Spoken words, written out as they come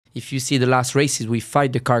if you see the last races, we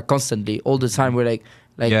fight the car constantly all the time. We're like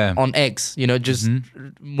on eggs, you know, just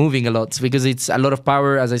moving a lot because it's a lot of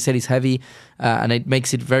power. As I said, it's heavy, and it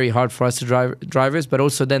makes it very hard for us to drive drivers. But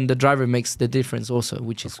also, then the driver makes the difference also,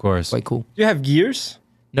 which is quite cool. Do you have gears?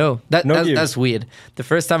 No, that's weird. The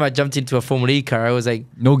first time I jumped into a Formula E car, I was like,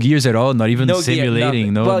 no gears at all, not even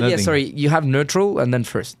simulating. Well, nothing. yeah, sorry, you have neutral and then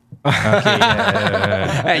first. Okay,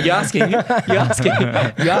 Hey, you're asking. That's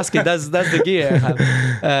the gear I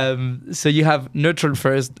have. So you have neutral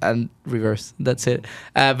first and reverse. That's it.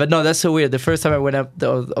 But no, that's so weird. The first time I went up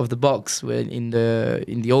of the box in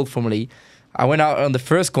the old Formula E, I went out on the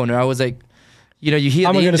first corner. I was like, you know, you hear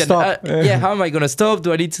how the am I engine. gonna stop? How am I gonna stop?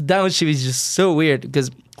 Do I need to downshift? It's just so weird because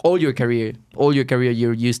all your career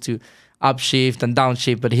you're used to upshift and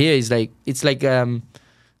downshift, but here is like it's like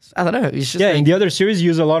I don't know. It's just in the other series, you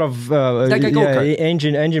use a lot of like a go-kart.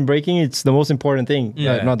 engine braking. It's the most important thing.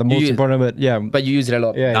 Not the most important, but But you use it a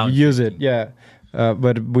lot. Yeah, you use it. Yeah,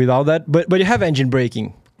 but without that, but you have engine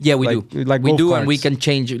braking. Yeah, we do. Like we do, carts. and we can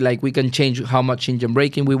change. Like we can change how much engine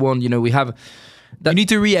braking we want. You know, we have. You need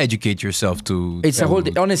to re-educate yourself to. It's a whole.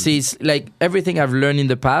 Honestly, it's like everything I've learned in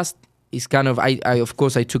the past is kind of. I of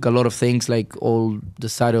course I took a lot of things like all the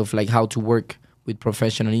side of like how to work with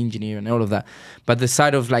professional engineer and all of that, but the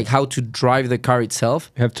side of like how to drive the car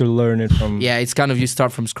itself, you have to learn it from. Yeah, it's kind of you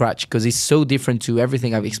start from scratch because it's so different to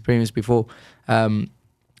everything I've experienced before.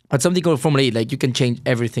 But something called Formula E, like you can change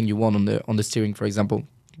everything you want on the steering. For example,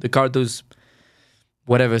 the car does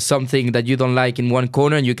whatever something that you don't like in one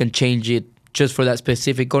corner, and you can change it just for that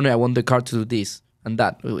specific corner. I want the car to do this and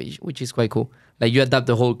that, which is quite cool. Like you adapt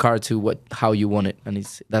the whole car to how you want it, and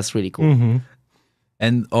that's really cool.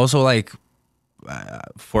 And also like.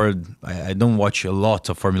 I don't watch a lot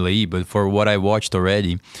of Formula E, but for what I watched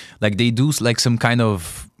already, like they do like some kind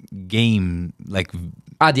of game, like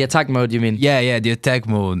the attack mode, you mean? Yeah, the attack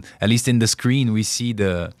mode. At least in the screen, we see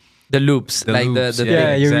the loops, like loops.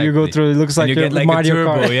 Exactly. You go through. It looks like you get like Mario a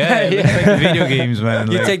turbo. Kart. Yeah, it looks like video games, man.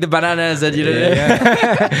 You take the bananas and you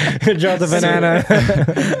drop the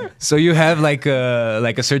banana. So you have like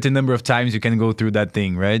a certain number of times you can go through that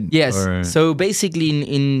thing, right? Yes. So basically,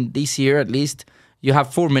 in this year at least, you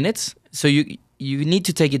have 4 minutes. So you need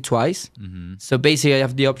to take it twice. So basically, I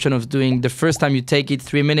have the option of doing the first time you take it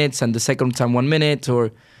 3 minutes, and the second time 1 minute,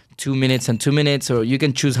 or 2 minutes and 2 minutes, or you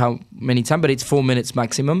can choose how many times, but it's 4 minutes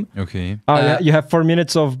maximum. Okay. You have 4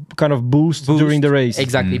 minutes of kind of boost during the race.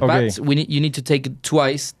 Exactly. But you need to take it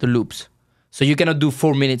twice the loops. So you cannot do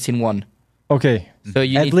 4 minutes in one. Okay. So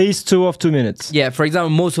you at least 2 minutes. Yeah. For example,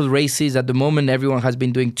 most of the races at the moment, everyone has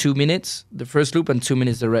been doing 2 minutes the first loop and 2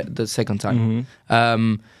 minutes the second time.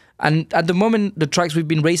 And at the moment, the tracks we've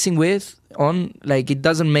been racing like it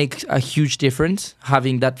doesn't make a huge difference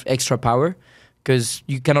having that extra power, because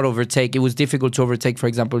you cannot overtake. It was difficult to overtake, for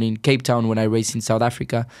example, in Cape Town when I raced in South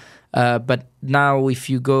Africa. But now if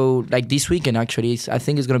you go, like this weekend actually, I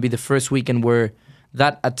think it's going to be the first weekend where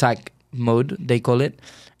that attack mode, they call it,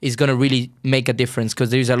 is going to really make a difference, because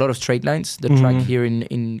there's a lot of straight lines. The track here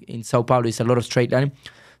in Sao Paulo is a lot of straight line.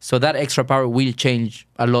 So that extra power will change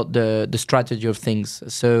a lot the strategy of things.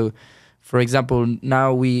 So, for example,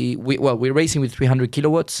 now we're racing with 300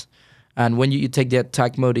 kilowatts. And when you take the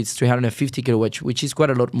attack mode, it's 350 kilowatts, which is quite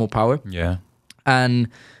a lot more power. Yeah. And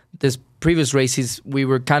this previous races, we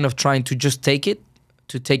were kind of trying to just take it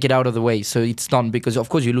out of the way. So it's done, because of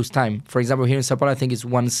course you lose time. For example, here in Sao Paulo, I think it's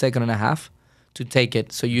 1.5 seconds to take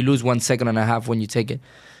it. So you lose 1.5 seconds when you take it.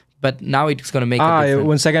 But now it's going to make a difference.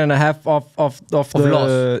 1.5 seconds of the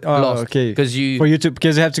loss. Okay. Because you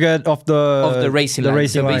have to get off the racing line.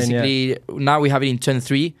 So basically, now we have it in turn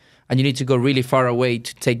 3, and you need to go really far away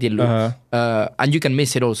to take the loop. And you can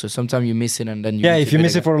miss it also. Sometimes you miss it, and then if you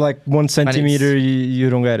miss it for like 1 centimeter,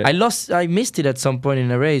 you don't get it. I missed it at some point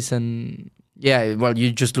in a race, and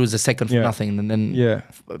you just lose a second for nothing, and then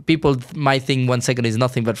people might think 1 second is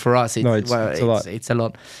nothing, but for us, it's a lot. It's a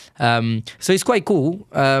lot. So it's quite cool,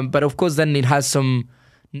 but of course, then it has some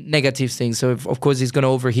negative things. So of course, it's going to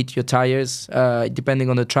overheat your tires. Depending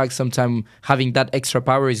on the track, sometimes having that extra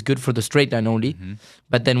power is good for the straight line only.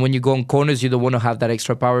 But then when you go on corners, you don't want to have that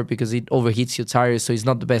extra power because it overheats your tires. So it's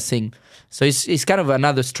not the best thing. So it's kind of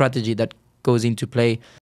another strategy that goes into play.